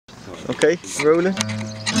Okay, rolling.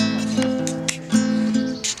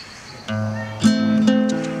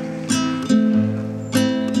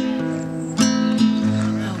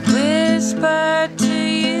 Whispered to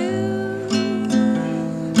you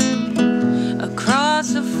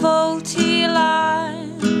across a faulty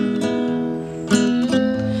line,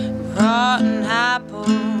 rotten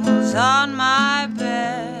apples on my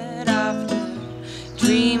bed after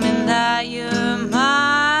dreaming that you're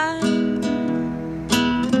mine.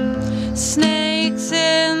 Snakes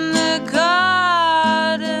in the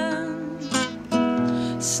garden,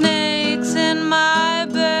 snakes in my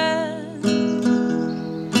bed,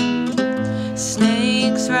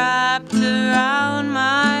 snakes wrapped around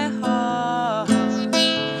my heart,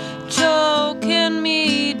 choking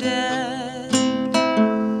me dead.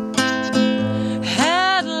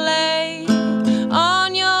 Head lay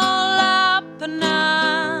on your lap and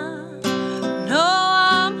I know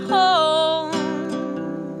I'm home,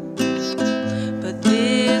 but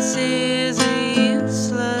this is